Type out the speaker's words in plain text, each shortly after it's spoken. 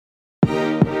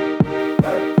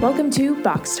Welcome to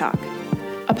Box Talk,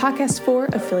 a podcast for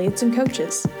affiliates and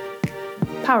coaches,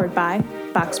 powered by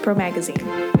Box Pro Magazine.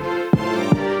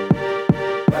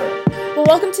 Well,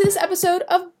 welcome to this episode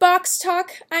of Box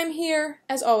Talk. I'm here,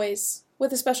 as always,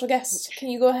 with a special guest. Can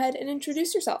you go ahead and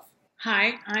introduce yourself?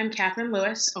 Hi, I'm Catherine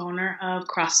Lewis, owner of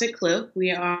CrossFit Clue. We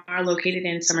are located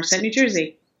in Somerset, New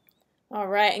Jersey. All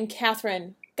right, and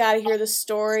Catherine, gotta hear the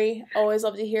story. Always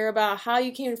love to hear about how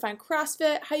you came to find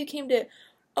CrossFit, how you came to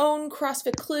own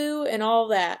CrossFit Clue, and all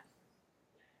that.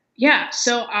 Yeah,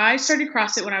 so I started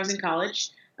CrossFit when I was in college.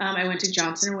 I went to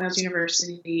Johnson & Wales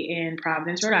University in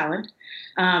Providence, Rhode Island.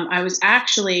 I was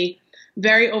actually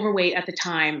very overweight at the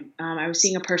time. I was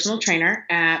seeing a personal trainer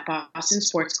at Boston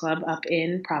Sports Club up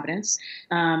in Providence.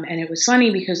 And it was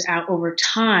funny because over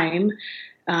time,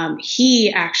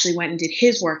 he actually went and did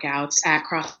his workouts at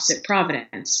CrossFit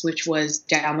Providence, which was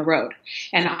down the road.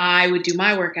 And I would do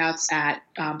my workouts at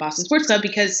Boston Sports Club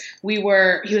because he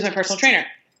was my personal trainer.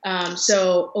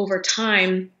 So over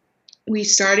time, we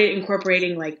started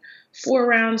incorporating like 4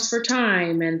 rounds for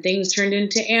time, and things turned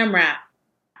into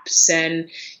AMRAPs. And,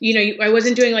 I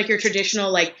wasn't doing like your traditional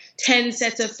like 10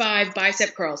 sets of 5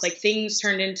 bicep curls. Like things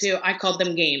turned into, I called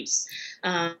them games.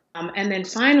 And then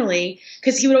finally,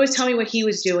 because he would always tell me what he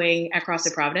was doing at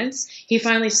CrossFit Providence, he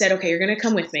finally said, okay, you're going to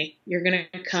come with me. You're going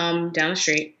to come down the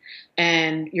street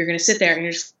and you're going to sit there and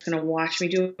you're just going to watch me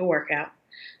do a workout.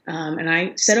 And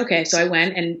I said, okay. So I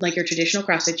went, and like your traditional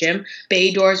CrossFit gym,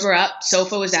 bay doors were up,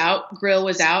 sofa was out, grill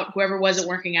was out. Whoever wasn't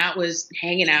working out was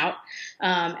hanging out.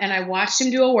 And I watched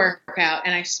him do a workout.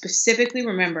 And I specifically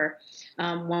remember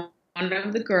one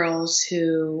of the girls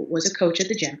who was a coach at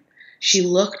the gym. She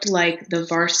looked like the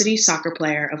varsity soccer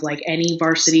player of like any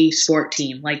varsity sport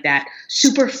team, like that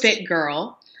super fit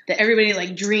girl that everybody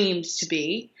like dreamed to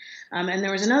be. And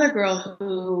there was another girl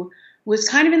who was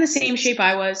kind of in the same shape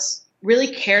I was, really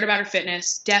cared about her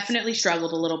fitness, definitely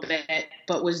struggled a little bit,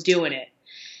 but was doing it.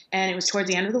 And it was towards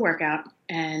the end of the workout.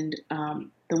 And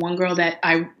the one girl that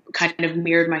I kind of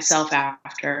mirrored myself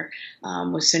after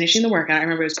was finishing the workout. I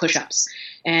remember it was push-ups.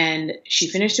 And she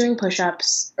finished doing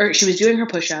push-ups, or she was doing her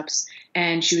push-ups,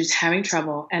 and she was having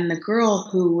trouble. And the girl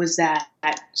who was that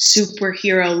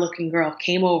superhero-looking girl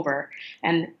came over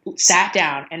and sat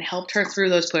down and helped her through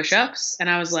those push-ups. And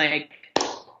I was like,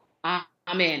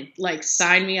 I'm in, like,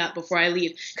 sign me up before I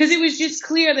leave. Because it was just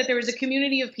clear that there was a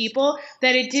community of people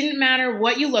that it didn't matter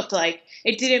what you looked like.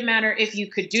 It didn't matter if you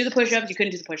could do the push-ups, you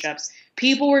couldn't do the push-ups.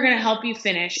 People were going to help you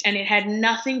finish, and it had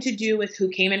nothing to do with who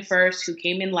came in first, who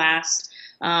came in last.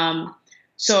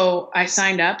 So I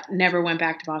signed up, never went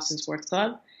back to Boston Sports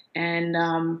Club.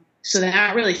 And so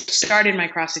that really started my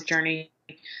CrossFit journey.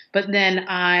 But then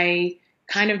I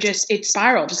kind of it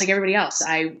spiraled just like everybody else.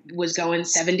 I was going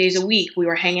 7 days a week. We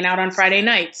were hanging out on Friday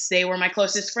nights. They were my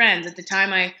closest friends. At the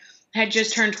time I had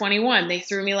just turned 21. They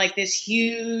threw me like this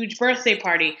huge birthday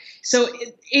party. So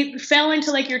it fell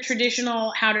into like your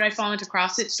traditional, how did I fall into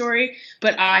CrossFit story?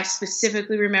 But I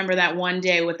specifically remember that one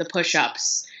day with the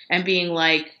push-ups and being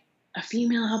like a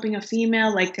female helping a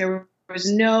female. Like there was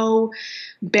no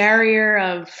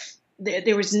barrier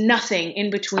there was nothing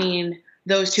in between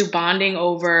those two bonding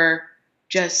over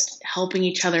just helping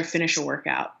each other finish a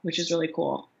workout, which is really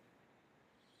cool.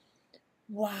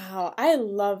 Wow, I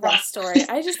love that story.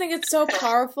 I just think it's so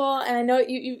powerful, and I know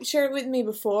you shared it with me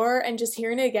before, and just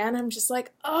hearing it again, I'm just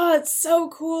like, oh, it's so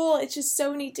cool. It's just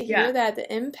so neat to hear that, the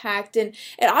impact, and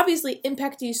it obviously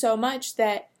impacted you so much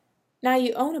that now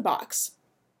you own a box.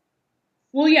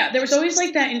 Well, yeah, there was always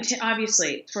like that,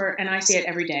 obviously, and I see it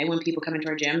every day when people come into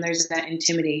our gym, there's that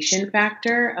intimidation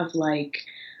factor of like,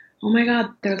 oh my God,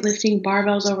 they're lifting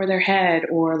barbells over their head,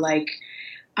 or like,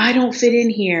 I don't fit in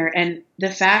here. And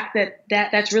the fact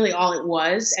that's really all it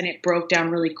was, and it broke down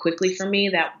really quickly for me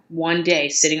that one day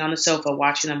sitting on the sofa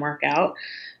watching them work out,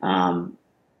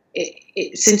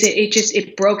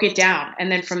 it broke it down.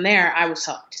 And then from there, I was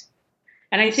hooked.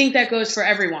 And I think that goes for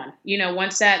everyone.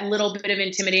 Once that little bit of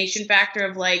intimidation factor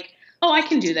of like, oh, I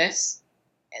can do this,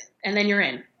 and then you're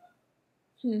in.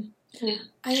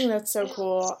 I think that's so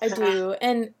cool. I do.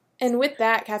 And with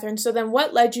that, Catherine, so then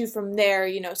what led you from there,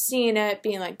 seeing it,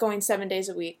 being like going 7 days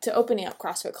a week, to opening up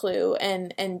CrossFit Clue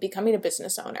and becoming a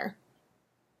business owner?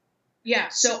 Yeah,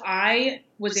 so I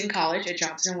was in college at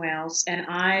Johnson & Wales, and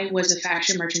I was a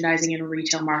fashion merchandising and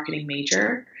retail marketing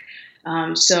major.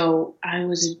 So I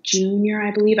was a junior, I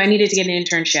believe. I needed to get an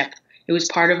internship. It was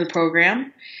part of the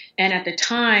program. And at the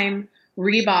time,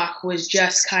 Reebok was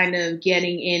just kind of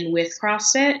getting in with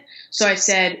CrossFit. So I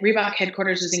said, Reebok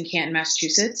headquarters was in Canton,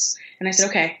 Massachusetts. And I said,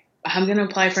 okay, I'm going to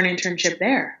apply for an internship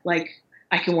there. Like,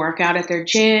 I can work out at their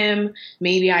gym.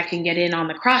 Maybe I can get in on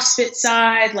the CrossFit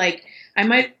side. Like, I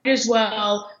might as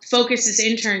well focus this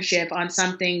internship on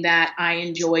something that I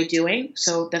enjoy doing.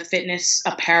 So the fitness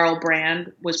apparel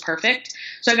brand was perfect.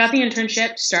 So I got the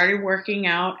internship, started working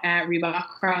out at Reebok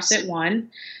CrossFit One,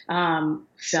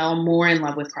 fell more in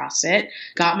love with CrossFit,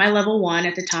 got my level 1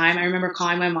 at the time. I remember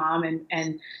calling my mom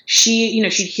and she,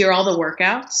 she'd hear all the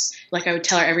workouts. Like I would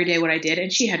tell her every day what I did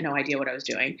and she had no idea what I was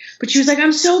doing. But she was like,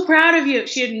 I'm so proud of you.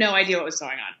 She had no idea what was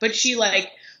going on. But she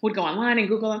would go online and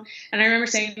Google them. And I remember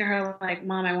saying to her, like,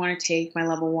 Mom, I want to take my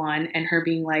level 1. And her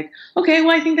being like, okay,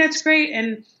 well, I think that's great.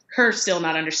 And her still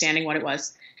not understanding what it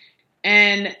was.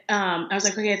 And I was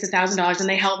like, okay, it's $1,000. And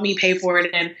they helped me pay for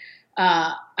it. And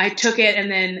I took it.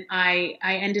 And then I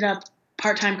ended up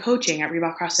part-time coaching at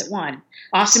Reebok CrossFit One.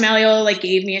 Austin Malleolo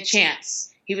gave me a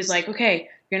chance. He was like, okay,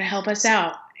 you're going to help us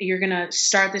out. You're going to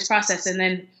start this process. And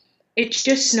then it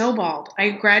just snowballed.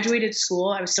 I graduated school.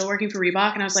 I was still working for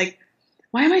Reebok. And I was like,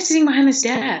 why am I sitting behind this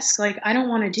desk? I don't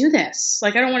want to do this.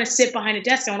 I don't want to sit behind a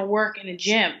desk. I want to work in a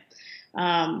gym.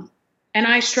 And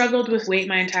I struggled with weight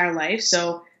my entire life.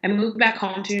 So I moved back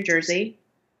home to New Jersey.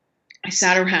 I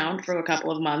sat around for a couple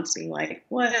of months being like,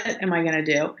 what am I going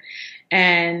to do?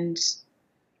 And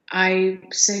I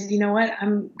said, you know what?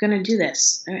 I'm going to do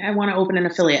this. I want to open an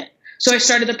affiliate. So I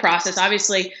started the process.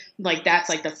 Obviously, that's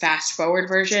the fast forward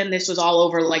version. This was all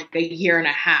over a year and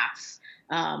a half.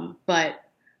 But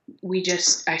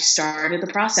I started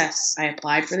the process. I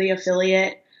applied for the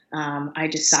affiliate. I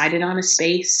decided on a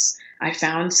space. I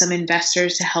found some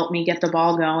investors to help me get the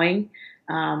ball going.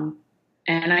 And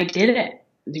I did it.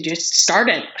 We just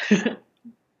started.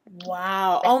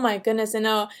 Wow. Oh my goodness. And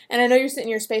I know you're sitting in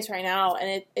your space right now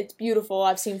and it's beautiful.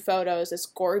 I've seen photos. It's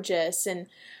gorgeous. And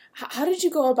how did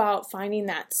you go about finding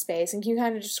that space? And can you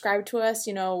kind of describe to us,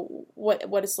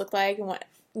 what it's looked like and what,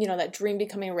 that dream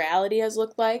becoming reality has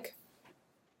looked like?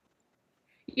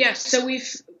 Yes. So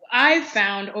I've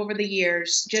found over the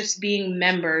years, just being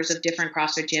members of different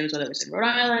CrossFit gyms, whether it was in Rhode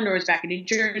Island or it was back in New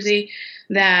Jersey,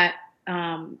 that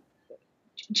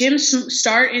gyms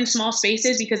start in small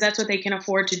spaces because that's what they can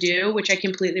afford to do, which I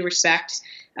completely respect.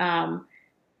 And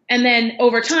then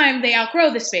over time, they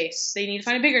outgrow the space. They need to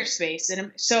find a bigger space.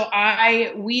 And so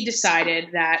we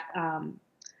decided that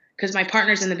because my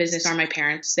partners in the business are my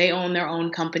parents. They own their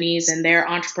own companies and they're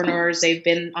entrepreneurs. They've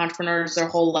been entrepreneurs their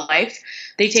whole life.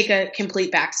 They take a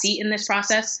complete back seat in this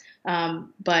process.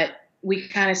 But we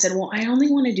kind of said, well, I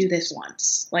only want to do this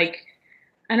once.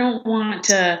 I don't want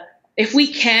to, if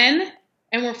we can,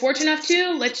 and we're fortunate enough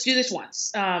to, let's do this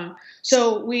once.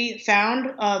 So we found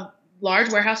a large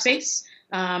warehouse space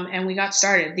and we got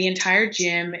started. The entire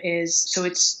gym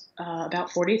it's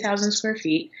about 40,000 square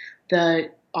feet. The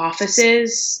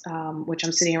offices, which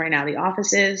I'm sitting in right now, the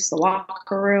offices, the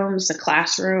locker rooms, the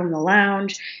classroom, the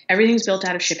lounge, everything's built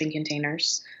out of shipping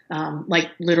containers,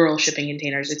 literal shipping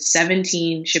containers. It's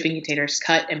 17 shipping containers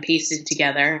cut and pasted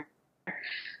together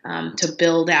to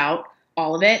build out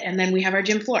all of it. And then we have our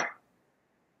gym floor.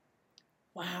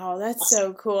 Wow, that's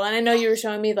so cool. And I know you were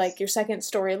showing me your second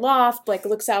story loft,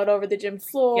 looks out over the gym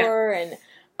floor. Yeah. And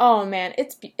oh man,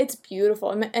 it's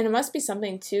beautiful. And it must be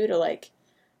something too to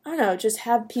I don't know, just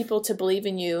have people to believe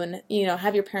in you and,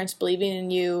 have your parents believing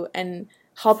in you and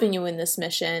helping you in this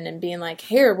mission and being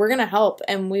here, we're going to help.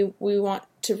 And we want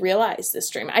to realize this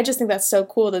dream. I just think that's so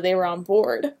cool that they were on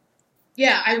board.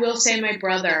 Yeah, I will say my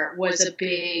brother was a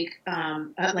big,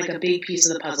 a big piece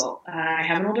of the puzzle. I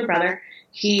have an older brother.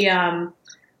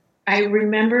 I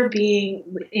remember being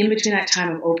in between that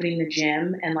time of opening the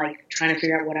gym and trying to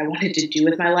figure out what I wanted to do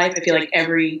with my life. I feel like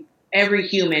every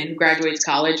human who graduates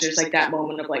college, there's that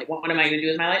moment of what am I going to do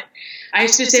with my life? I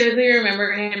specifically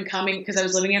remember him coming because I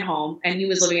was living at home and he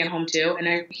was living at home too.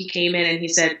 And he came in and he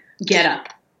said, get up,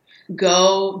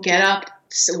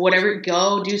 whatever,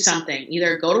 go do something,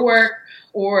 either go to work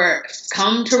or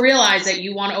come to realize that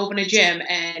you want to open a gym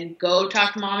and go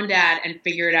talk to mom and dad and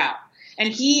figure it out. And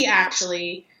he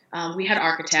actually, we had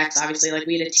architects, obviously,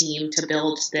 we had a team to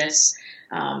build this.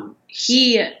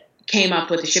 He came up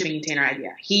with the shipping container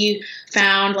idea. He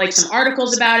found some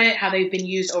articles about it, how they've been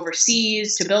used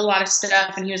overseas to build a lot of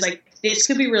stuff. And he was like, this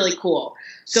could be really cool.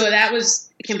 So that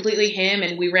was completely him.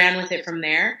 And we ran with it from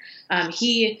there.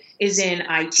 He is in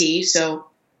IT. So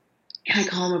I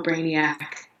call him a brainiac,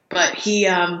 but he,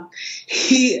 I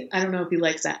don't know if he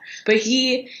likes that, but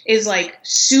he is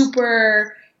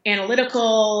super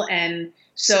analytical. And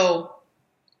so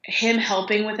him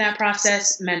helping with that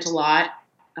process meant a lot.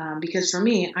 Because for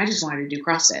me, I just wanted to do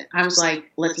CrossFit. I was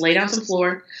like, let's lay down some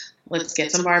floor, let's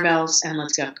get some barbells, and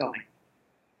let's get going.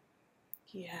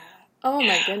 Yeah. Oh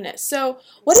my goodness. So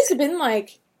what has it been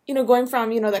like, going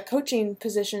from, that coaching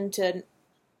position to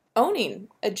owning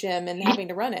a gym and having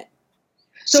to run it?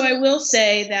 So I will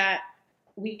say that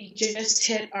we just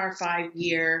hit our 5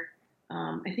 year.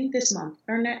 I think this month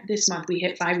this month we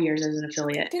hit 5 years as an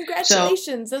affiliate.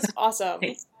 Congratulations! So, that's awesome.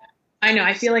 I know.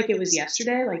 I feel like it was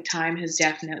yesterday. Like time has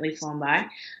definitely flown by.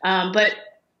 But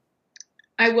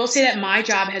I will say that my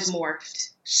job has morphed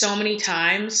so many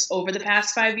times over the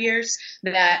past 5 years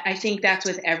that I think that's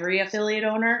with every affiliate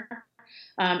owner.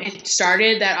 It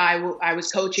started that I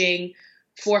was coaching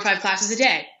 4 or 5 classes a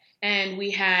day, and we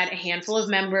had a handful of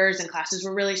members, and classes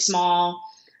were really small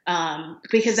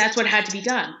because that's what had to be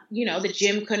done. The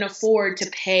gym couldn't afford to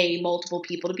pay multiple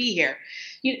people to be here.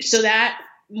 So that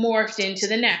morphed into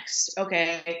the next.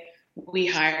 Okay, we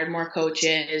hired more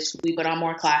coaches, we put on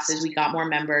more classes, we got more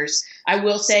members. I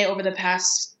will say over the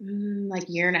past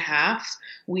year and a half,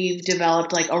 we've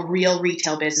developed like a real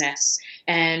retail business,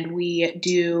 and we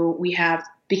have,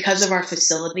 because of our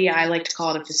facility, I like to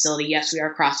call it a facility. Yes, we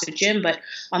are a CrossFit gym, but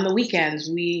on the weekends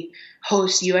we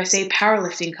host USA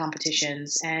powerlifting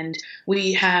competitions, and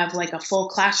we have like a full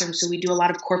classroom. So we do a lot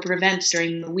of corporate events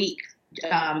during the week.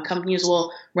 Companies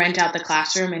will rent out the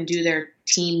classroom and do their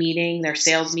team meeting, their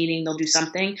sales meeting, they'll do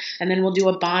something, and then we'll do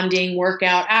a bonding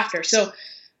workout after. So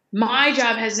my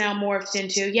job has now morphed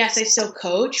into, yes, I still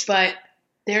coach, but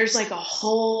there's like a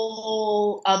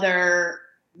whole other,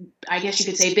 I guess you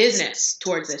could say, business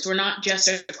towards this. We're not just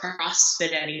a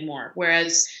CrossFit anymore.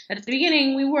 Whereas at the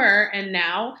beginning we were, and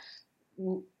now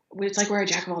it's like we're a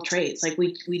jack of all trades. Like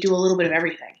we do a little bit of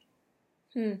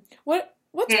everything.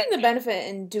 What's been the benefit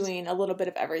in doing a little bit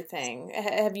of everything?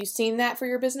 Have you seen that for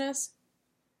your business?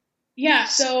 Yeah,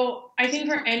 so I think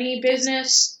for any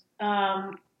business,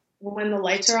 when the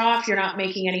lights are off, you're not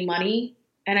making any money.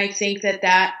 And I think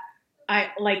that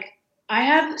I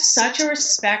have such a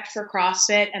respect for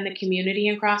CrossFit and the community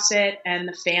in CrossFit and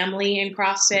the family in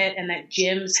CrossFit, and that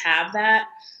gyms have that.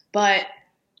 But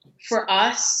for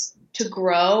us to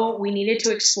grow, we needed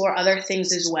to explore other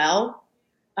things as well.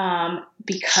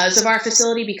 Because of our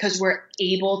facility, because we're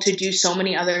able to do so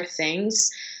many other things,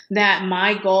 that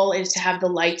my goal is to have the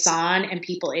lights on and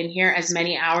people in here as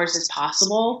many hours as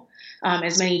possible,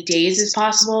 as many days as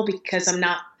possible, because I'm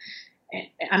not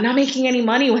making any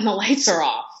money when the lights are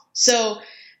off. So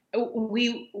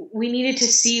we needed to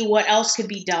see what else could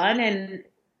be done, and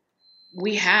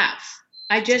we have.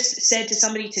 I just said to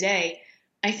somebody today,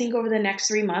 I think over the next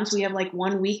 3 months, we have like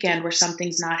one weekend where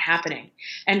something's not happening.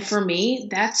 And for me,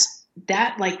 that's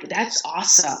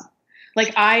awesome.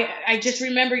 Like I just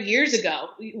remember years ago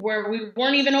where we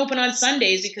weren't even open on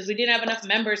Sundays because we didn't have enough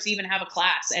members to even have a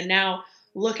class. And now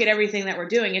look at everything that we're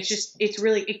doing.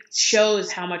 It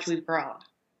shows how much we've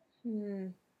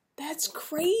grown. That's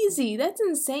crazy. That's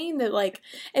insane that like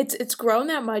it's grown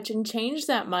that much and changed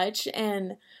that much.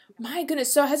 And my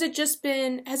goodness. So has it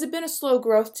been a slow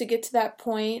growth to get to that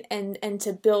point and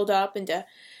to build up and to,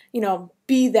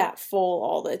 be that full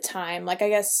all the time? Like, I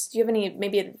guess, do you have any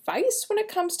maybe advice when it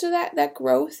comes to that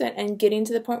growth and getting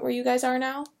to the point where you guys are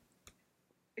now?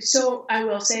 So I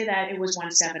will say that it was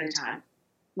one step at a time,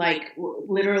 like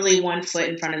literally one foot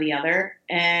in front of the other.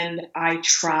 And I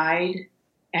tried,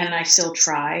 and I still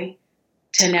try,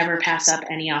 to never pass up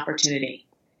any opportunity.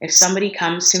 If somebody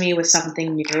comes to me with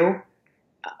something new,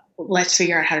 let's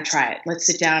figure out how to try it. Let's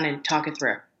sit down and talk it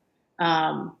through.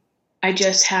 I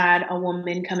just had a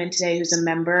woman come in today who's a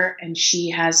member, and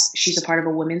she's a part of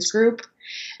a women's group.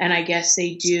 And I guess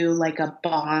they do like a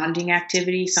bonding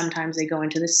activity. Sometimes they go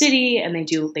into the city and they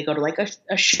go to like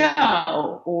a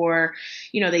show, or,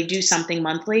 they do something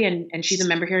monthly, and she's a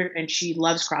member here and she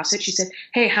loves CrossFit. She said,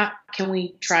 hey, how can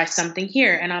we try something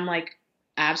here? And I'm like,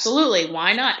 absolutely.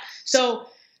 Why not? So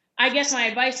I guess my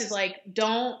advice is like,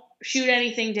 don't shoot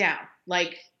anything down,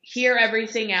 like hear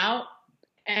everything out,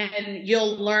 and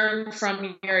you'll learn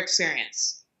from your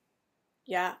experience.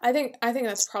 Yeah, I think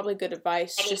that's probably good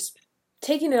advice. Just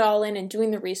taking it all in and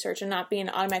doing the research and not being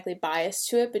automatically biased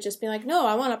to it, but just being like, no,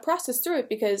 I want to process through it,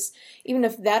 because even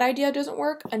if that idea doesn't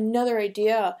work, another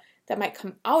idea that might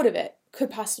come out of it could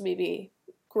possibly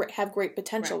have great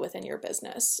potential within your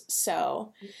business.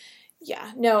 So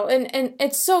yeah, no, and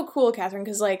it's so cool, Catherine,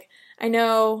 because like I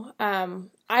know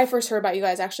I first heard about you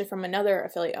guys actually from another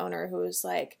affiliate owner who was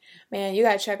like, man, you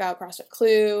got to check out CrossFit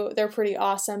Clue. They're pretty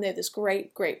awesome. They have this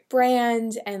great, great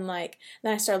brand. And like,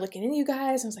 then I started looking into you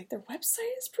guys. I was like, their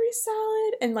website is pretty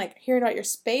solid. And like hearing about your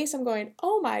space, I'm going,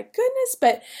 oh my goodness.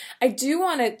 But I do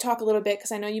want to talk a little bit,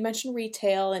 because I know you mentioned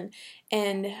retail and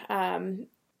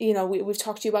we've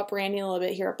talked to you about branding a little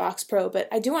bit here at Box Pro, but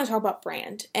I do want to talk about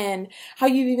brand and how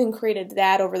you've even created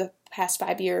that over the past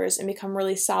 5 years and become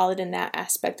really solid in that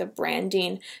aspect of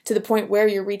branding to the point where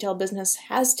your retail business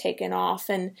has taken off.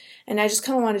 And I just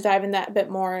kind of want to dive in that a bit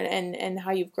more and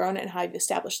how you've grown it and how you've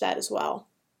established that as well.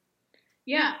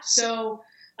 Yeah. So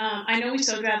I know we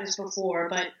spoke about this before,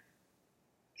 but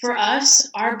for us,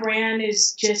 our brand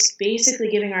is just basically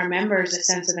giving our members a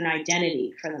sense of an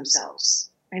identity for themselves.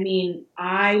 I mean,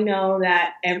 I know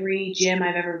that every gym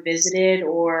I've ever visited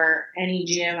or any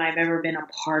gym I've ever been a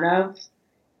part of,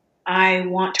 I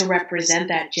want to represent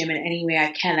that gym in any way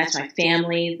I can. That's my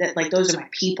family. Those are my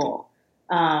people.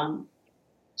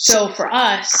 So for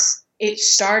us, it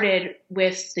started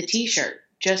with the T-shirt,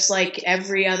 just like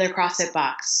every other CrossFit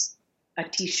box, a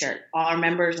T-shirt. All our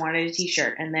members wanted a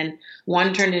T-shirt, and then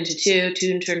one turned into two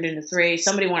turned into three.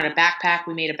 Somebody wanted a backpack.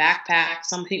 We made a backpack.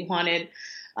 Somebody wanted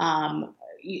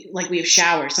we have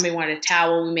showers. Somebody wanted a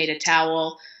towel. We made a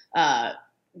towel. The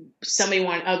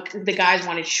guys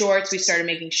wanted shorts. We started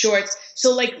making shorts.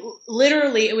 So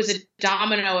literally it was a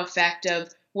domino effect of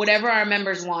whatever our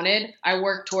members wanted, I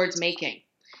worked towards making.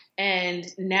 And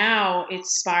now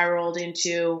it's spiraled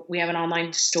into, we have an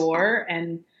online store,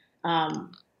 and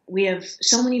we have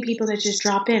so many people that just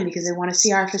drop in because they want to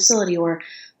see our facility, or,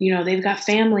 they've got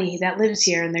family that lives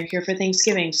here and they're here for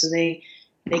Thanksgiving. So they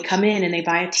come in and they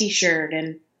buy a T-shirt.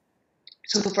 And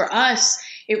so for us,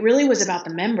 it really was about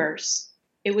the members.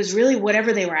 It was really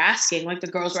whatever they were asking. Like the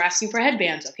girls were asking for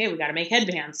headbands. Okay, we got to make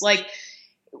headbands.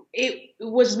 It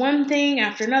was one thing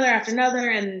after another,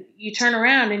 and you turn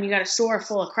around and you got a store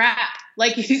full of crap.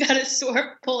 You got a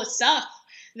store full of stuff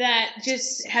that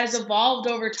just has evolved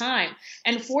over time.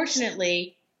 And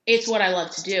fortunately, it's what I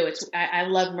love to do. I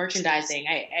love merchandising.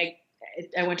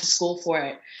 I went to school for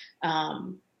it.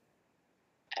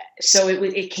 So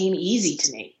it came easy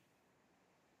to me.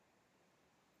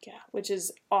 Yeah, which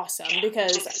is awesome,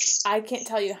 because I can't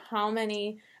tell you how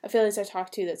many affiliates I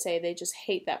talk to that say they just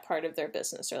hate that part of their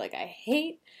business. They're like, I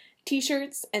hate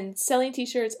T-shirts and selling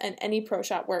T-shirts and any pro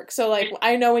shop work. So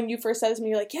I know when you first said this to me,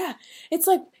 you're like, yeah, it's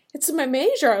my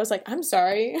major. I was like, I'm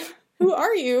sorry, who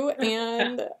are you?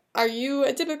 And are you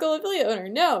a typical affiliate owner?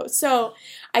 No. So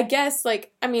I guess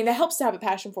it helps to have a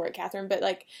passion for it, Catherine, but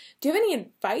do you have any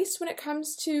advice when it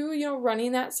comes to,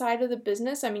 running that side of the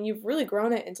business? I mean, you've really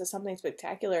grown it into something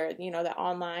spectacular, the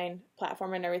online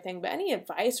platform and everything, but any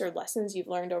advice or lessons you've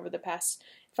learned over the past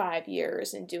 5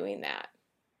 years in doing that?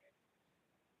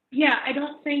 Yeah, I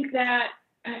don't think that,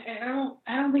 I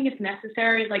don't think it's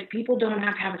necessary. People don't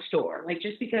have to have a store.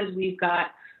 Just because we've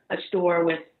got a store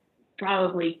with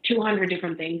probably 200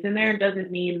 different things in there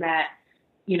doesn't mean that,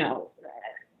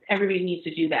 everybody needs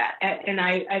to do that. And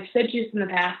I've said to you in the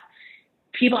past,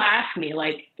 people ask me,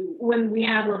 when we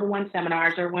have level 1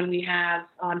 seminars or when we have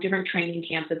different training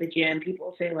camps at the gym,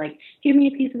 people say, give me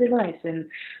a piece of advice. And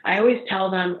I always tell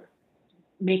them,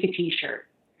 make a T-shirt.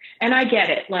 And I get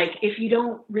it. If you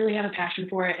don't really have a passion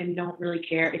for it and you don't really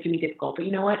care, it can be difficult. But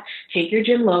you know what? Take your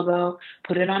gym logo,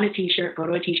 put it on a T-shirt, go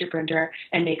to a T-shirt printer,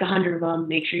 and make 100 of them.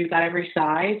 Make sure you've got every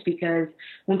size, because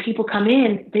when people come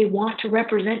in, they want to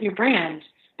represent your brand.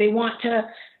 They want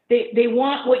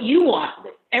what you want.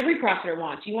 Every CrossFitter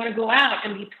wants. You want to go out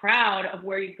and be proud of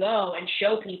where you go and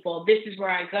show people, this is where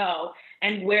I go,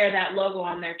 and wear that logo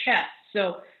on their chest.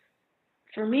 So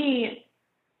for me,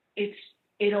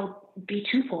 it'll be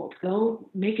twofold. Go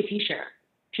make a T-shirt.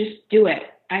 Just do it.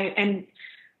 And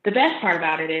the best part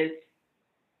about it is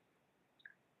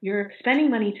you're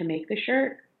spending money to make the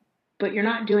shirt, but you're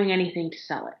not doing anything to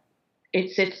sell it.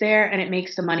 It sits there and it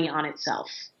makes the money on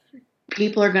itself.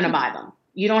 People are going to buy them.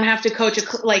 You don't have to coach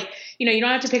you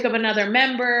don't have to pick up another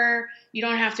member. You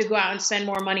don't have to go out and spend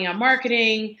more money on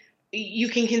marketing. You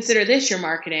can consider this your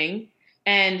marketing,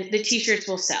 and the T-shirts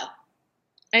will sell.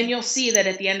 And you'll see that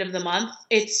at the end of the month,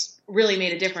 it's really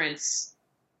made a difference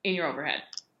in your overhead.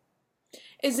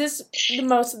 Is this the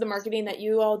most of the marketing that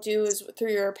you all do is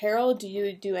through your apparel? Do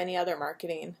you do any other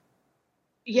marketing?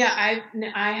 Yeah,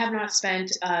 I have not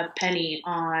spent a penny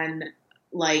on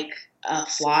a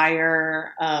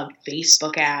flyer, a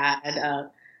Facebook ad.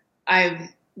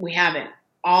 We haven't.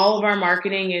 All of our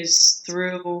marketing is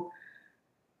through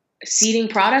seeding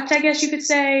product, I guess you could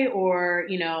say, or,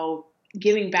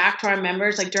 giving back to our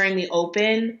members. During the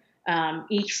open,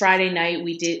 each Friday night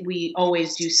we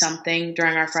always do something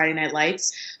during our Friday night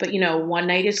lights, but one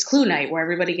night is clue night, where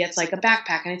everybody gets a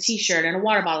backpack and a T-shirt and a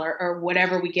water bottle or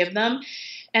whatever we give them.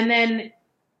 And then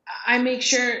I make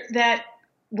sure that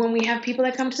when we have people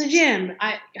that come to the gym,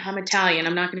 I'm Italian.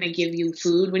 I'm not going to give you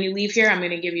food when you leave here. I'm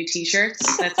going to give you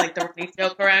T-shirts. That's like the running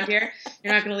joke around here.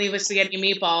 You're not going to leave with spaghetti and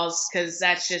meatballs because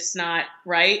that's just not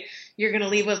right. You're going to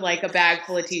leave with like a bag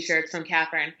full of T-shirts from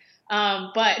Catherine.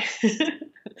 But that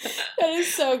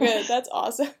is so good. That's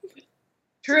awesome.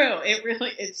 True.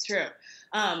 It's true.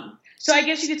 So I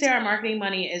guess you could say our marketing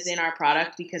money is in our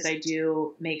product because I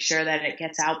do make sure that it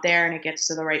gets out there and it gets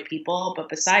to the right people. But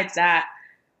besides that,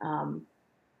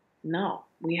 no,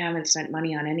 we haven't spent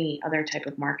money on any other type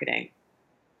of marketing.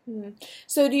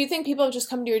 So do you think people have just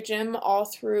come to your gym all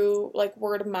through like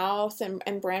word of mouth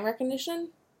and brand recognition?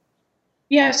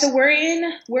 Yeah, so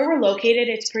where we're located,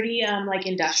 it's pretty like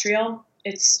industrial.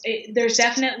 There's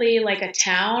definitely like a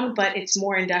town, but it's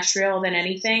more industrial than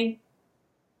anything.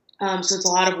 So it's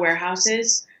a lot of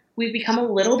warehouses. We've become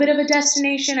a little bit of a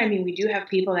destination. I mean, we do have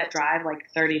people that drive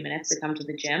like 30 minutes to come to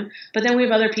the gym, but then we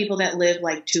have other people that live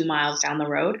like 2 miles down the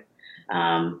road.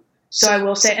 So I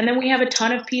will say, and then we have a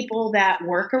ton of people that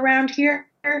work around here,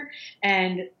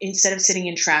 and instead of sitting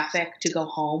in traffic to go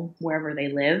home wherever they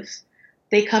live,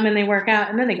 they come and they work out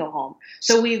and then they go home.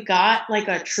 So we've got like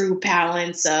a true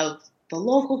balance of the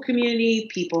local community,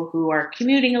 people who are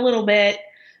commuting a little bit.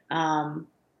 So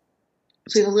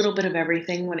we have a little bit of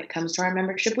everything when it comes to our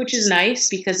membership, which is nice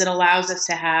because it allows us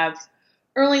to have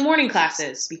early morning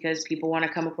classes because people want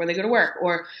to come before they go to work.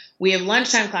 Or we have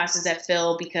lunchtime classes that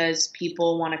fill because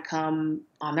people want to come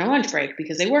on their lunch break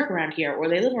because they work around here or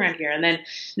they live around here. And then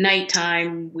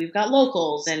nighttime, we've got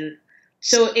locals. And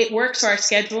so it works for our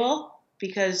schedule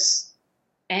because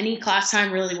any class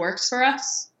time really works for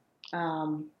us.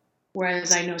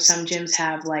 Whereas I know some gyms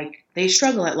have they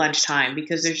struggle at lunchtime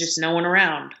because there's just no one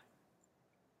around.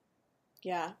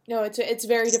 Yeah, no, it's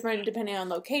very different depending on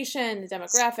location, the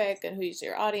demographic, and who's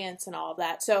your audience and all of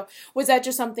that. So was that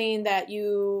just something that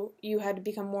you had to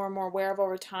become more and more aware of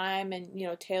over time and,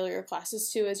 tailor your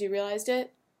classes to as you realized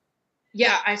it?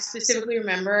 Yeah, I specifically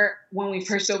remember when we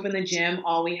first opened the gym,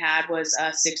 all we had was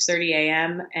a 6:30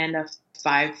 a.m. and a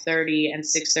 5:30 and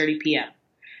 6:30 p.m.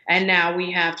 And now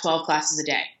we have 12 classes a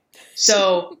day.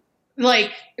 So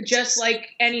just like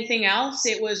anything else,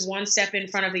 it was one step in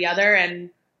front of the other.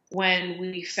 And when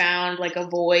we found a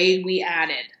void, we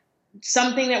added.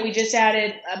 Something that we just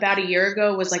added about a year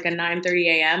ago was a 9:30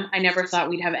 a.m. I never thought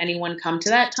we'd have anyone come to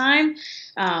that time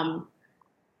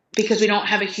because we don't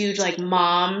have a huge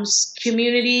moms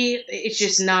community. It's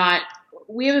just not,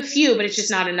 we have a few, but it's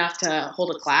just not enough to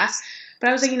hold a class. But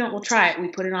I was like, we'll try it. We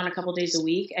put it on a couple days a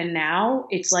week, and now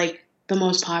it's the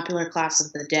most popular class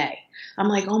of the day. I'm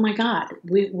like, oh my God.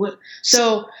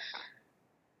 So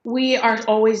we are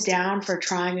always down for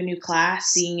trying a new class,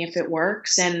 seeing if it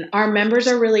works. And our members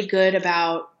are really good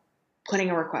about putting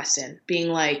a request in, being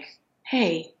like,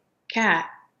 hey, Kat,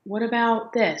 what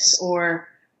about this?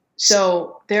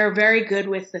 So they're very good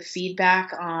with the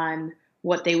feedback on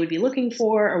what they would be looking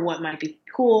for or what might be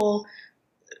cool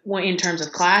in terms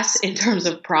of class, in terms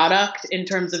of product, in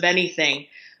terms of anything.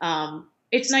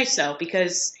 It's nice though,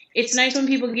 because it's nice when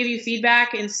people give you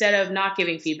feedback instead of not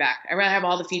giving feedback. I'd rather have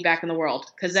all the feedback in the world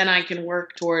because then I can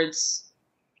work towards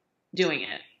doing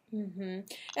it. Mm-hmm.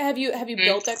 Have you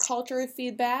built that culture of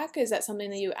feedback? Is that something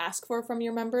that you ask for from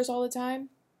your members all the time?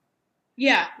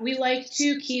 Yeah, we like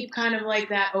to keep kind of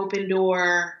that open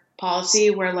door policy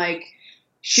where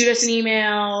shoot us an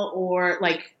email or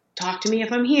talk to me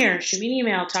if I'm here. Shoot me an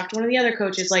email. Talk to one of the other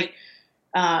coaches.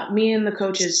 Me and the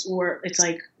coaches it's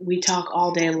we talk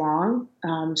all day long.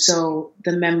 So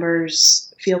the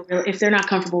members feel if they're not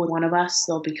comfortable with one of us,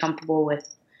 they'll be comfortable with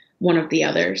one of the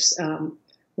others,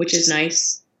 which is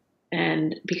nice.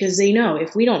 And because they know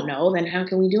if we don't know, then how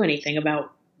can we do anything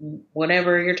about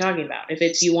whatever you're talking about? If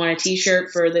it's you want a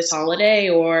t-shirt for this holiday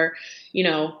or,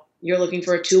 you're looking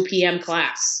for a 2 p.m.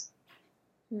 class.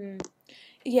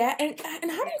 Yeah. And how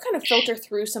do you kind of filter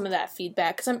through some of that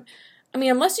feedback? Because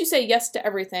unless you say yes to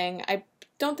everything, I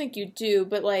don't think you do,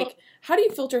 but how do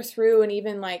you filter through and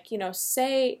even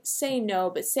say no,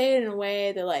 but say it in a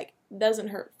way that doesn't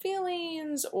hurt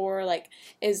feelings or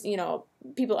is,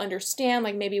 people understand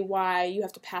maybe why you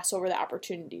have to pass over the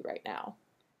opportunity right now?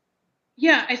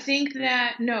 Yeah, I think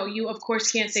that, no, you of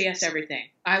course can't say yes to everything.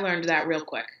 I learned that real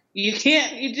quick. You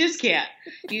just can't.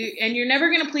 And you're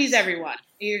never going to please everyone.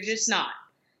 You're just not.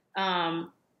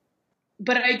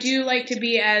 But I do like to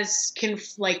be as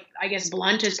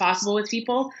blunt as possible with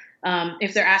people.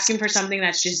 If they're asking for something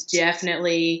that's just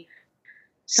definitely,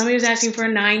 somebody was asking for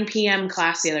a 9 p.m.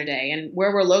 class the other day, and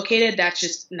where we're located, that's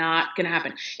just not going to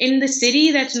happen. In the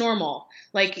city, that's normal,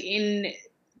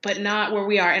 but not where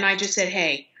we are. And I just said,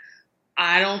 hey,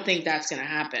 I don't think that's going to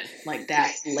happen. Like,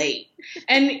 that's late.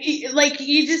 And like,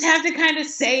 you just have to kind of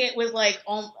say it with like,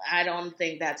 oh, I don't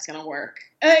think that's going to work.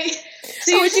 So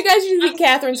I wish you guys should see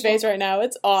Catherine's face right now.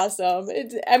 It's awesome.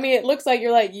 I mean, it looks like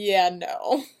you're like, yeah,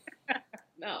 no.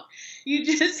 No, you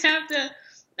just have to,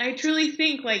 I truly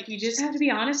think like, you just have to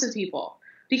be honest with people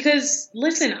because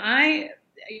listen,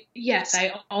 yes,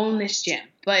 I own this gym,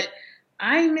 but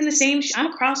I'm in the same, I'm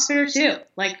a CrossFitter too.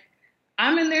 Like,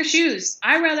 I'm in their shoes.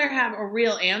 I'd rather have a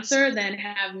real answer than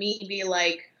have me be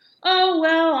like, oh,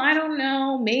 well, I don't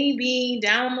know, maybe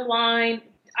down the line.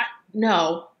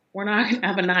 No, we're not going to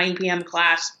have a 9 p.m.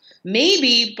 class.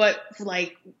 Maybe, but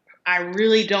like, I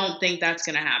really don't think that's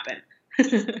going to happen.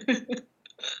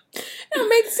 No, it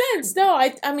makes sense. No,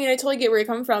 I mean, I totally get where you're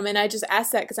coming from, and I just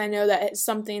asked that because I know that it's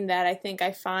something that I think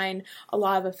I find a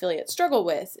lot of affiliates struggle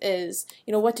with is,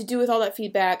 what to do with all that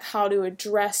feedback, how to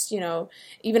address,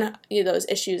 even those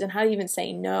issues, and how to even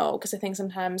say no, because I think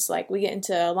sometimes, like, we get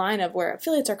into a line of where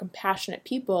affiliates are compassionate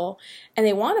people, and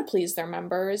they want to please their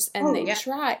members, and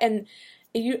try, and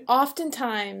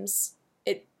oftentimes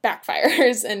it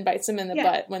backfires and bites them in the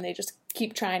butt when they just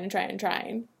keep trying and trying and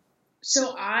trying.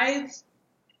 So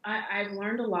I've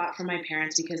learned a lot from my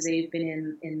parents because they've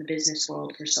been in the business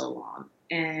world for so long.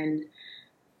 And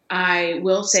I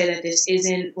will say that this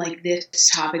isn't like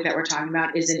this topic that we're talking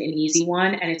about isn't an easy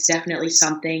one. And it's definitely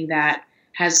something that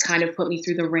has kind of put me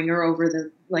through the ringer over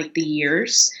the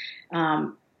years.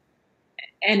 And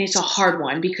it's a hard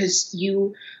one because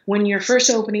when you're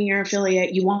first opening your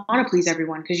affiliate, you want to please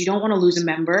everyone because you don't want to lose a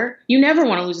member. You never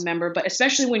want to lose a member, but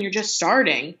especially when you're just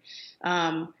starting,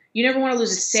 you never want to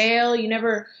lose a sale. You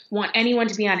never want anyone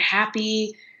to be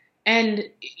unhappy. And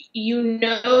you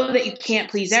know that you can't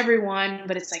please everyone,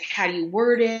 but it's like, how do you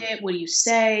word it? What do you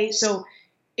say? So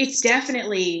it's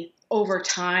definitely over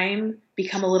time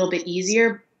become a little bit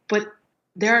easier, but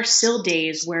there are still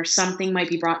days where something might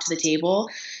be brought to the table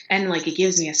and like it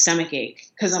gives me a stomach ache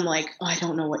because I'm like, oh, I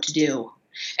don't know what to do.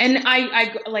 And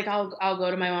I'll go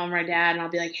to my mom or my dad and I'll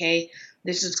be like, hey,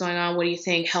 this is going on. What do you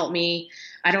think? Help me.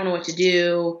 I don't know what to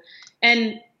do.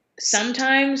 And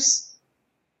sometimes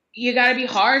you got to be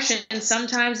harsh. And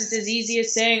sometimes it's as easy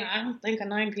as saying, I don't think a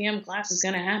 9 p.m. class is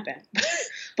going to happen.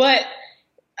 But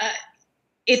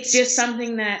it's just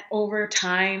something that over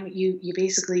time you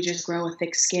basically just grow a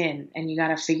thick skin and you got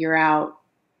to figure out,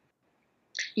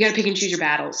 you got to pick and choose your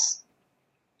battles.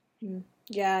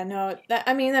 Yeah, no,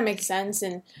 that makes sense.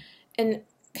 And kind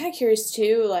of curious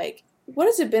too, like, what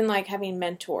has it been like having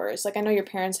mentors? Like, I know your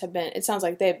parents have been, it sounds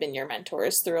like they've been your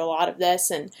mentors through a lot of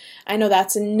this. And I know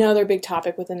that's another big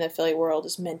topic within the affiliate world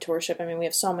is mentorship. I mean, we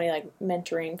have so many like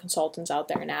mentoring consultants out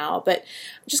there now, but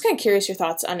I'm just kind of curious your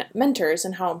thoughts on mentors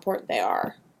and how important they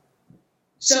are.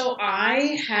 So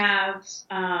I have,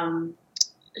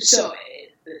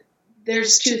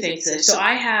 there's two things to this. So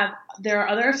there are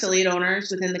other affiliate owners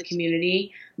within the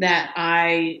community that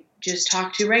I just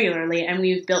talk to regularly, and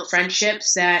we've built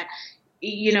friendships that,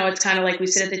 it's kind of like we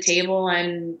sit at the table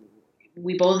and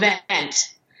we both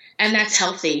vent, and that's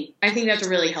healthy. I think that's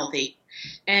really healthy.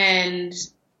 And,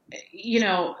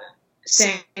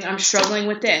 saying I'm struggling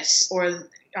with this or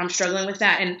I'm struggling with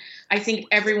that. And I think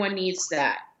everyone needs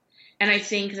that. And I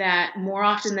think that more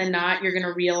often than not, you're going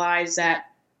to realize that,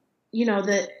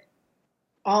 that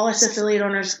all us affiliate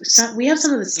owners, we have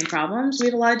some of the same problems. We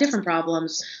have a lot of different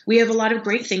problems. We have a lot of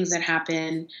great things that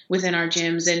happen within our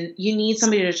gyms, and you need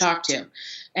somebody to talk to.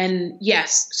 And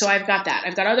yes, so I've got that.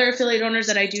 I've got other affiliate owners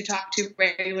that I do talk to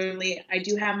regularly. I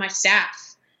do have my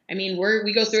staff. I mean,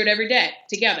 we go through it every day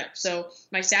together. So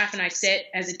my staff and I sit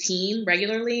as a team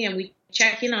regularly, and we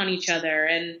check in on each other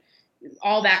and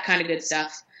all that kind of good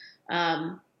stuff.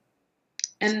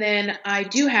 And then I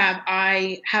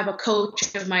have a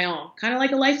coach of my own, kind of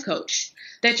like a life coach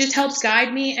that just helps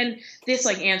guide me. And this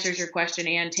like answers your question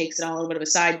and takes it on a little bit of a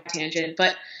side tangent,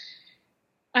 but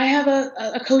I have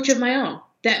a coach of my own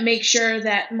that makes sure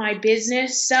that my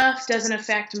business stuff doesn't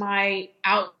affect my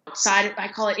outside. I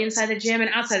call it inside the gym and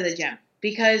outside of the gym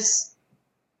because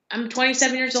I'm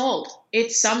 27 years old.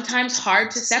 It's sometimes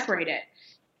hard to separate it.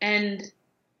 And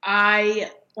I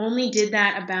only did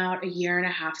that about a year and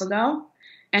a half ago.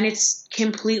 And it's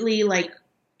completely like,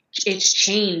 it's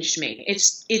changed me.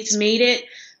 It's made it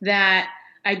that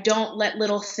I don't let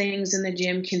little things in the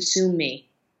gym consume me.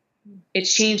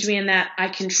 It's changed me in that I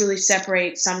can truly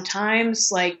separate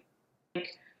sometimes like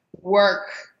work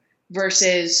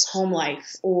versus home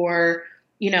life or,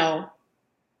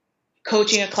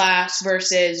 coaching a class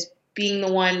versus being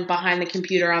the one behind the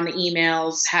computer on the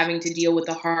emails, having to deal with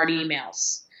the hard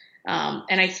emails.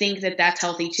 And I think that that's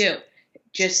healthy too.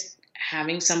 Just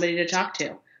having somebody to talk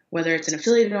to, whether it's an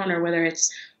affiliate owner, whether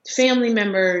it's family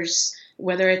members,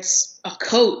 whether it's a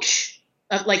coach,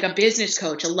 like a business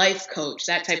coach, a life coach,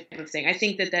 that type of thing. I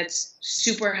think that that's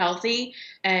super healthy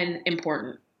and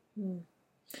important.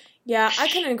 Yeah, I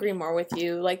couldn't agree more with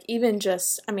you. Like, even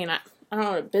just, I mean, I don't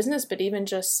know business, but even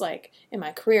just like in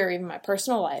my career, even my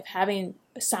personal life, having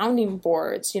sounding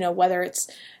boards, you know, whether it's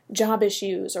job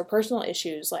issues or personal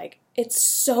issues, like it's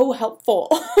so helpful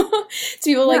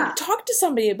to like talk to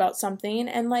somebody about something.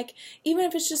 And like, even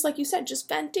if it's just like you said, just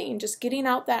venting, just getting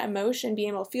out that emotion, being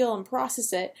able to feel and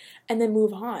process it, and then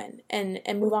move on and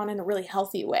move on in a really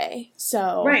healthy way.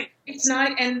 So right. It's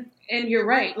not, and you're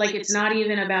right. Like, it's not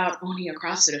even about owning a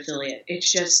CrossFit affiliate.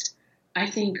 It's just, I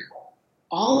think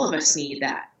all of us need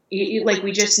that. Like,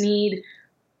 we just need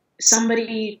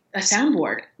somebody, a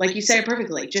soundboard, like you said it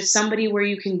perfectly, just somebody where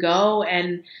you can go,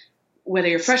 and whether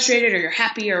you're frustrated or you're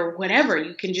happy or whatever,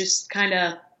 you can just kind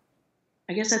of,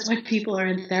 I guess that's why people are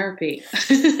in therapy.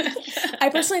 I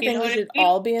personally think we should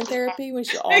all be in therapy. We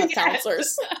should all have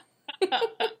counselors.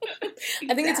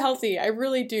 I think it's healthy. I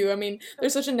really do. I mean,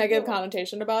 there's such a negative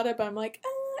connotation about it, but I'm like,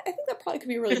 I think that probably could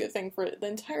be a really good thing for the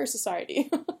entire society.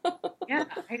 Yeah,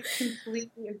 I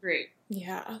completely agree.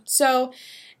 Yeah. So,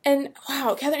 and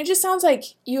wow, Catherine, it just sounds like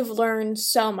you've learned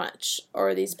so much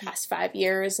over these past 5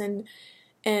 years, and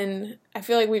I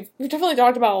feel like we've definitely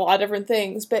talked about a lot of different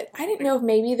things, but I didn't know if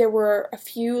maybe there were a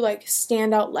few like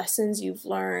standout lessons you've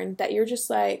learned that you're just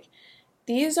like,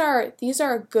 these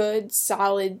are good,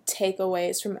 solid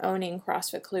takeaways from owning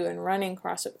CrossFit Clue and running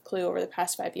CrossFit Clue over the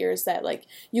past 5 years that like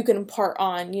you can impart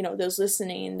on, you know, those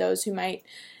listening, those who might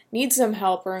need some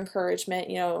help or encouragement,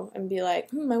 you know, and be like,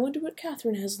 I wonder what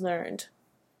Catherine has learned.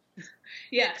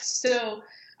 Yeah, so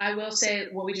I will say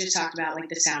what we just talked about, like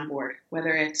the soundboard,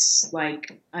 whether it's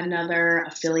like another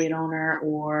affiliate owner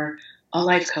or a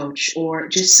life coach or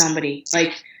just somebody,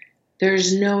 like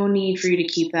there's no need for you to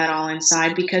keep that all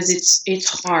inside, because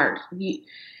it's hard.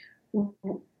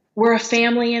 We're a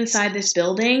family inside this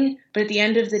building, but at the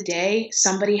end of the day,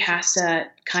 somebody has to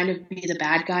kind of be the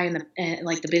bad guy and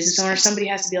like the business owner. Somebody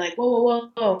has to be like, whoa,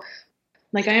 whoa, whoa.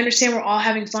 Like, I understand we're all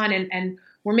having fun and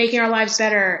we're making our lives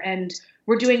better and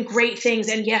we're doing great things.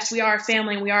 And yes, we are a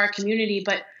family and we are a community.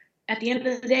 But at the end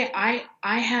of the day,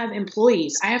 I have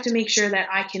employees. I have to make sure that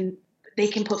they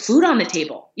can put food on the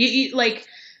table. Like,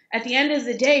 at the end of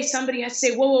the day, somebody has to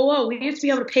say, whoa, whoa, whoa, we have to be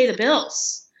able to pay the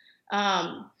bills.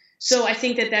 So I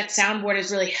think that soundboard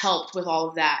has really helped with all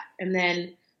of that. And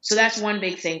then, so that's one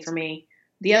big thing for me.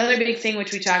 The other big thing,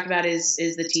 which we talked about, is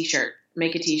the t-shirt.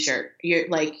 Make a t-shirt. You're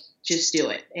like, just do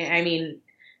it. I mean,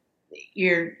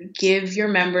 give your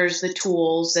members the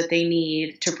tools that they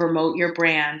need to promote your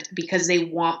brand because they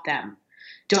want them.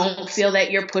 Don't feel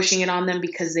that you're pushing it on them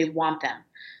because they want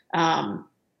them.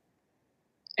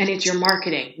 And it's your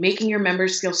marketing. Making your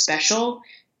members feel special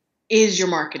is your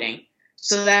marketing.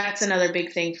 So that's another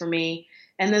big thing for me.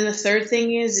 And then the third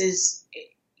thing is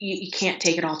you can't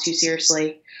take it all too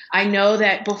seriously. I know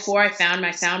that before I found my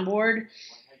soundboard,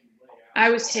 I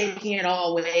was taking it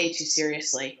all way too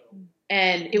seriously,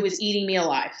 and it was eating me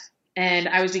alive. And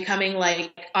I was becoming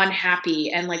like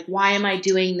unhappy and like, why am I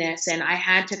doing this? And I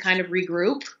had to kind of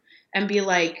regroup and be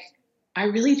like, I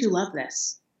really do love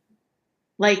this.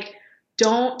 Like,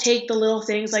 don't take the little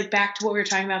things, like back to what we were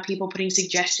talking about, people putting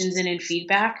suggestions in and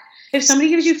feedback. If somebody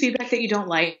gives you feedback that you don't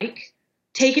like,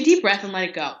 take a deep breath and let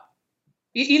it go.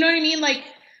 You know what I mean? Like,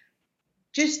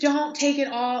 just don't take it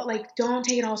all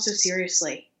so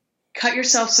seriously. Cut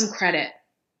yourself some credit.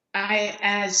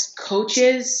 As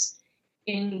coaches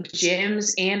in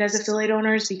gyms and as affiliate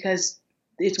owners, because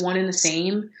it's one and the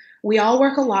same, we all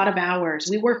work a lot of hours.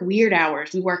 We work weird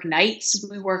hours. We work nights.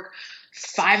 We work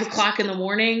 5 o'clock in the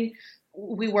morning.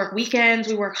 We work weekends.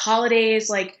 We work holidays.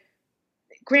 Like,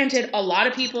 granted, a lot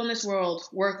of people in this world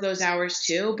work those hours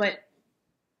too, but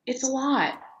it's a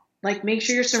lot. Like, make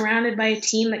sure you're surrounded by a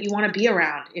team that you want to be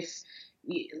around. Just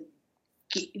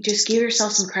give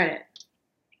yourself some credit.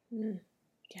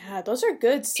 Yeah, those are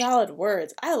good, solid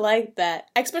words. I like that.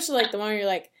 I especially like the one where you're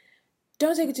like,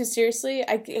 don't take it too seriously.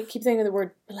 I keep thinking of the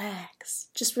word relax.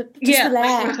 Just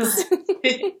relax.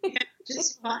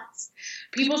 Just relax.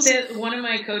 People say, one of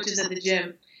my coaches at the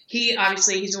gym, he's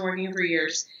been working here for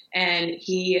years, and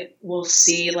he will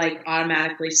see, like,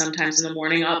 automatically sometimes in the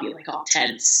morning, I'll be like all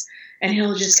tense, and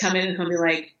he'll just come in and he'll be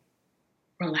like,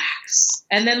 relax.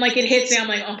 And then, like, it hits me, I'm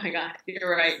like, oh my God,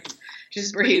 you're right.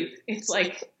 Just breathe. It's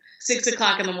like 6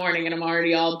 o'clock in the morning and I'm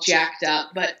already all jacked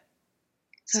up, but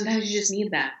sometimes you just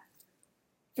need that.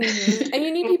 Mm-hmm. And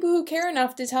you need people who care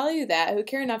enough to tell you that, who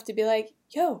care enough to be like,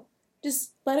 yo,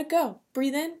 just let it go.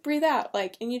 Breathe in, breathe out.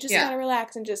 Like, and you just gotta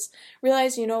relax and just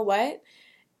realize, you know what?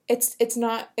 it's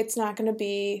not going to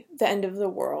be the end of the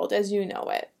world as you know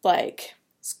it. Like,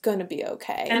 it's going to be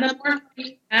okay. And the more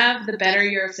you have, the better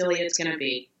your affiliate's going to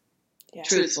be. Yeah.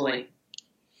 Truthfully.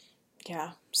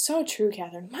 Yeah, so true,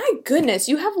 Catherine. My goodness,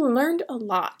 you have learned a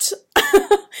lot.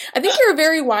 I think you're a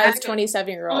very wise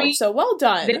 27-year-old, so well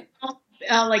done.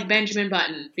 Like Benjamin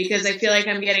Button, because I feel like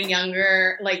I'm getting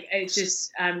younger. Like, it's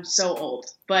just, I'm so old,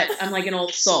 but I'm like an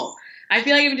old soul. I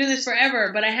feel like I've been doing this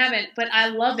forever, but I haven't. But I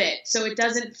love it, so it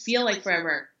doesn't feel like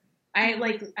forever. I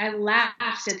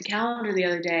laughed at the calendar the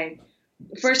other day.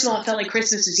 First of all, it felt like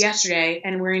Christmas was yesterday,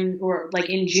 and we're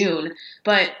in June.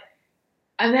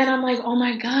 And then I'm like, oh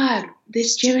my God,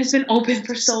 this gym has been open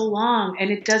for so long,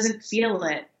 and it doesn't feel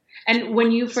it. And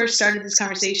when you first started this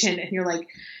conversation, and you're like,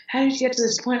 how did you get to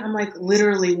this point? I'm like,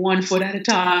 literally 1 foot at a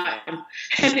time,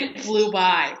 and it flew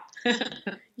by.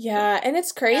 Yeah, and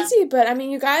it's crazy, but I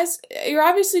mean, you guys, you're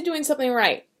obviously doing something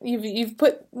right. You've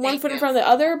put one foot in front of the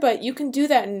other, but you can do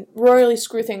that and royally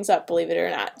screw things up, believe it or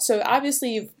not. So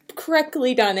obviously you've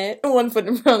correctly done it, 1 foot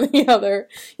in front of the other.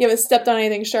 You haven't stepped on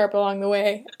anything sharp along the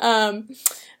way.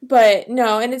 But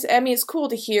no, and it's cool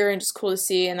to hear and just cool to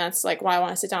see, and that's like why I want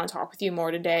to sit down and talk with you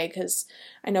more today, because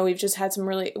I know we've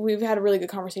had a really good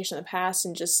conversation in the past,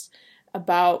 and just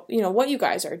about, what you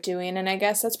guys are doing. And I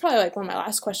guess that's probably like one of my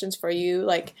last questions for you.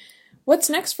 Like, what's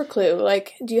next for Clue?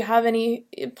 Like, do you have any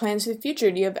plans for the future?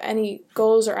 Do you have any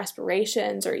goals or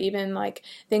aspirations, or even like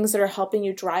things that are helping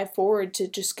you drive forward to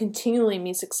just continually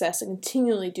meet success and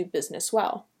continually do business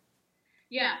well?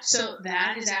 Yeah, so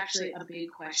that is actually a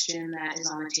big question that is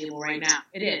on the table right now.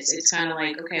 It is. It's kind of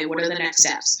like, okay, what are the next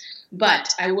steps?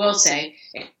 But I will say,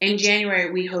 in January,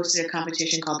 we hosted a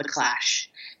competition called The Clash.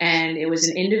 And it was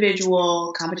an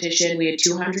individual competition. We had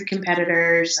 200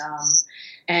 competitors,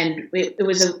 and it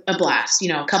was a blast.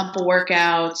 A couple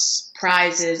workouts,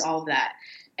 prizes, all of that.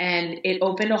 And it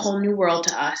opened a whole new world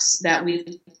to us that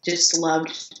we just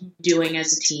loved doing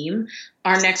as a team.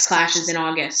 Our next Clash is in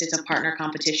August. It's a partner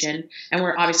competition, and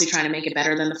we're obviously trying to make it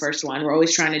better than the first one. We're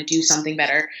always trying to do something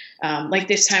better. Like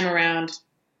this time around,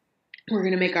 we're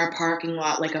going to make our parking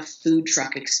lot like a food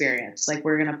truck experience. Like,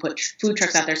 we're going to put food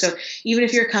trucks out there. So even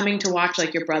if you're coming to watch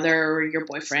like your brother or your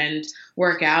boyfriend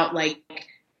work out, like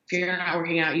if you're not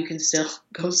working out, you can still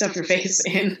go stuff your face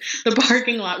in the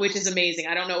parking lot, which is amazing.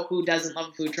 I don't know who doesn't love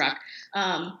a food truck.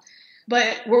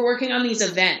 But we're working on these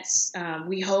events.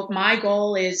 We hope, my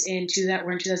goal is we're in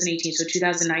 2018, so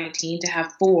 2019, to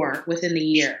have 4 within the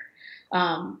year.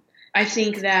 I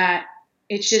think that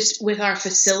it's just with our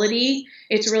facility,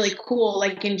 it's really cool.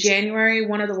 Like in January,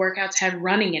 one of the workouts had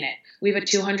running in it. We have a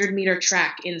 200-meter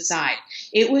track inside.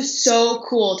 It was so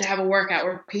cool to have a workout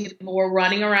where people were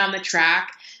running around the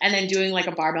track and then doing like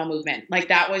a barbell movement. Like,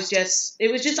 it was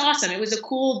just awesome. It was a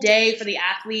cool day for the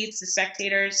athletes, the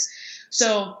spectators.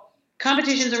 So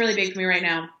competitions are really big for me right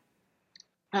now.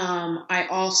 I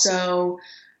also,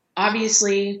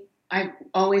 obviously, I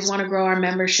always want to grow our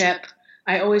membership.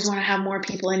 I always want to have more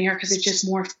people in here because it's just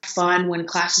more fun when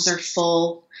classes are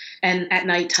full, and at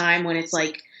nighttime when it's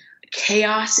like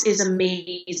chaos is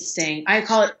amazing. I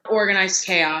call it organized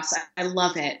chaos. I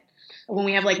love it. When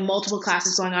we have like multiple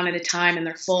classes going on at a time and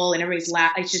they're full and everybody's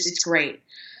it's great.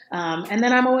 And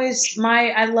then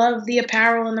I love the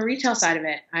apparel and the retail side of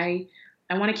it. I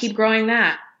want to keep growing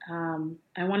that.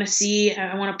 I want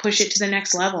to push it to the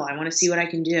next level. I want to see what I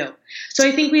can do. So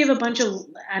I think we have a bunch of,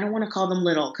 I don't want to call them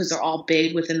little because they're all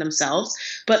big within themselves,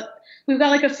 but we've got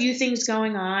like a few things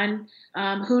going on.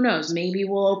 Who knows? Maybe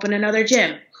we'll open another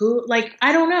gym.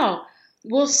 I don't know.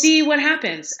 We'll see what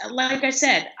happens. Like I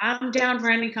said, I'm down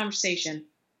for any conversation.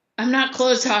 I'm not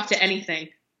closed off to anything.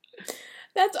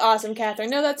 That's awesome, Catherine.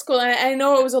 No, that's cool. And I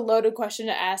know it was a loaded question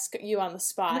to ask you on the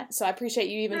spot, so I appreciate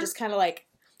you even just kind of like,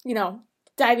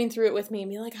 diving through it with me and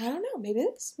being like, I don't know, maybe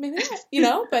this, maybe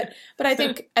that, but I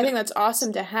think that's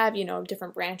awesome to have,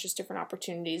 different branches, different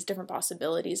opportunities, different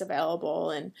possibilities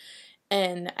available.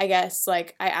 And I guess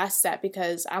like I asked that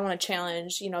because I want to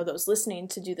challenge, those listening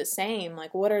to do the same.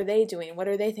 Like, what are they doing? What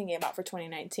are they thinking about for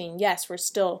 2019? Yes, we're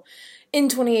still in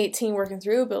 2018 working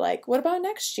through, but like, what about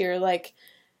next year? Like,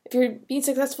 if you're being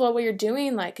successful at what you're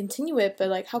doing, like, continue it, but,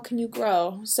 like, how can you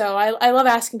grow? So I love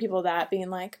asking people that, being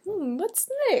like, what's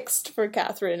next for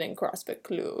Catherine and CrossFit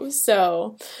Clue?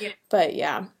 So, yeah. But,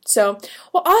 yeah. So,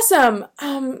 well, awesome.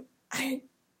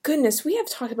 Goodness, we have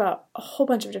talked about a whole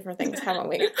bunch of different things, haven't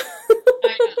we? I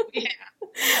know, yeah.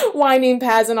 Winding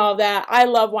pads and all that. I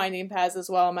love winding pads as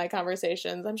well in my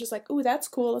conversations. I'm just like, ooh, that's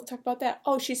cool. Let's talk about that.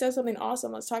 Oh, she says something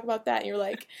awesome. Let's talk about that. And you're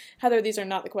like, Heather, these are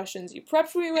not the questions you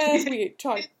prepped me with. We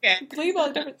talked completely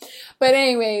about different. But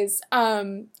anyways,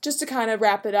 just to kind of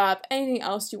wrap it up, anything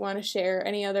else you want to share?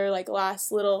 Any other like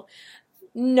last little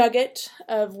nugget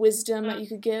of wisdom that you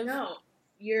could give? No.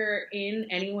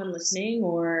 Anyone listening,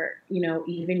 or,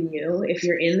 even you, if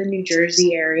you're in the New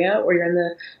Jersey area or you're in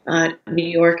the New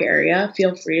York area,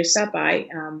 feel free to stop by.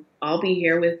 I'll be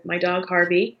here with my dog,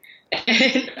 Harvey.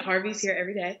 And Harvey's here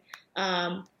every day.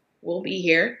 We'll be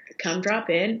here. Come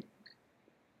drop in.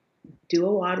 Do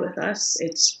a WOD with us.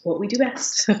 It's what we do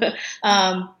best.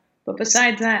 But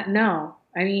besides that, no.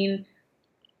 I mean,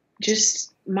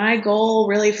 just my goal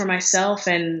really for myself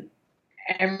and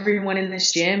everyone in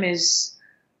this gym is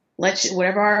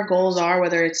whatever our goals are,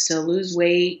 whether it's to lose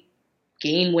weight,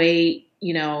 gain weight,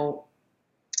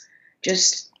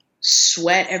 just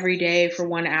sweat every day for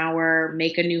 1 hour,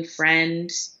 make a new friend.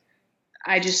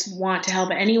 I just want to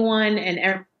help anyone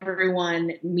and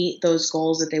everyone meet those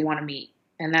goals that they want to meet.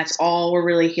 And that's all we're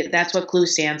really here. That's what CLUE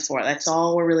stands for. That's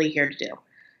all we're really here to do.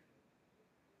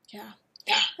 Yeah.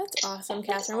 That's awesome,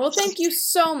 Catherine. Well, thank you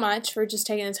so much for just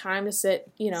taking the time to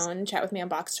sit, and chat with me on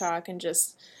Box Talk and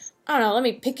just, I don't know, let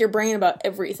me pick your brain about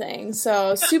everything.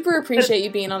 So super appreciate you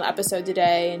being on the episode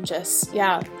today and just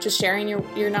sharing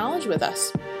your knowledge with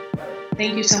us.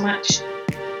 Thank you so much.